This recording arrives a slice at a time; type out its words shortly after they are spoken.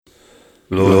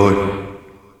Lord,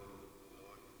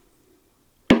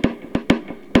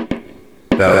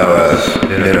 thou hast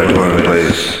in a dwelling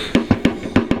place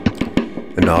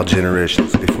in all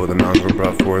generations before the mountains were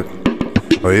brought forth,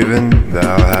 or even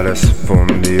thou hadst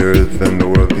formed the earth and the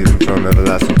world, even from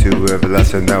everlasting to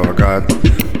everlasting. Thou art God,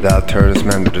 thou turnest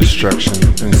man to destruction,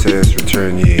 and sayest,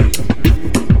 return ye.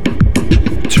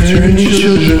 Turn ye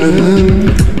children of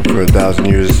them. For 1,000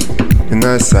 years in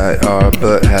thy sight are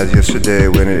but as yesterday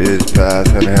when it is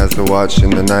past, and has the watch in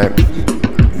the night.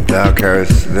 Thou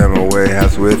carriest them away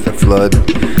as with a flood.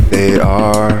 They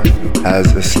are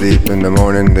as asleep in the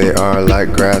morning. They are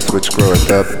like grass which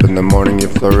groweth up. In the morning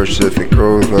it flourisheth, it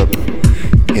groweth up.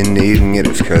 In the evening it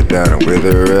is cut down and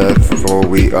withereth. For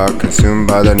we are consumed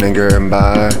by thine anger, and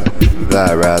by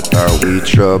thy wrath are we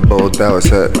troubled. Thou hast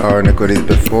set our iniquities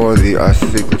before thee, our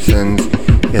secret sins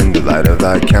in the light of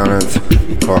thy countenance.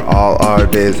 For all our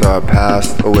days are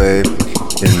passed away.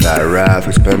 In thy wrath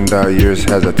we spend our years,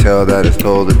 as a tale that is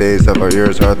told. The days of our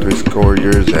years are 60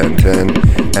 years and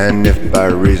 10. And if by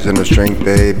reason of strength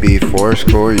they be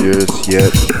 80 years,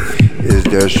 yet is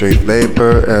their strength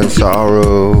labor and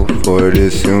sorrow, for it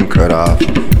is soon cut off,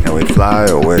 and we fly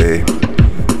away.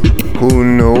 Who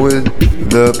knoweth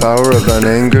the power of thine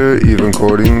anger, even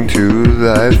according to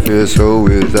thy fear? So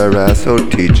is thy wrath, so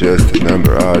teach us to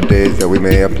number our days, that we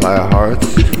may apply our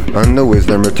hearts unto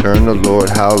wisdom. Return, O Lord,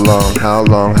 how long, how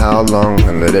long, how long?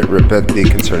 And let it repent thee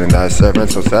concerning thy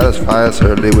servants. So satisfy us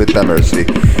early with thy mercy,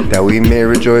 that we may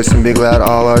rejoice and be glad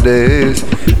all our days.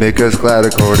 Make us glad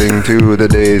according to the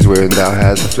days wherein thou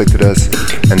hast afflicted us,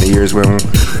 and the years when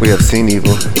we have seen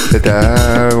evil. Let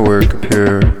thy work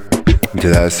appear unto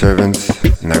thy servants,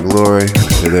 and thy glory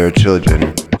to their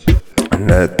children. And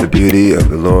let the beauty of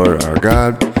the Lord our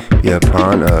God be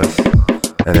upon us,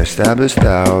 and establish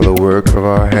thou the work of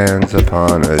our hands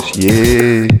upon us.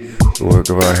 Yea, the work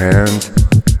of our hands,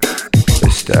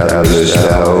 establish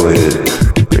thou it.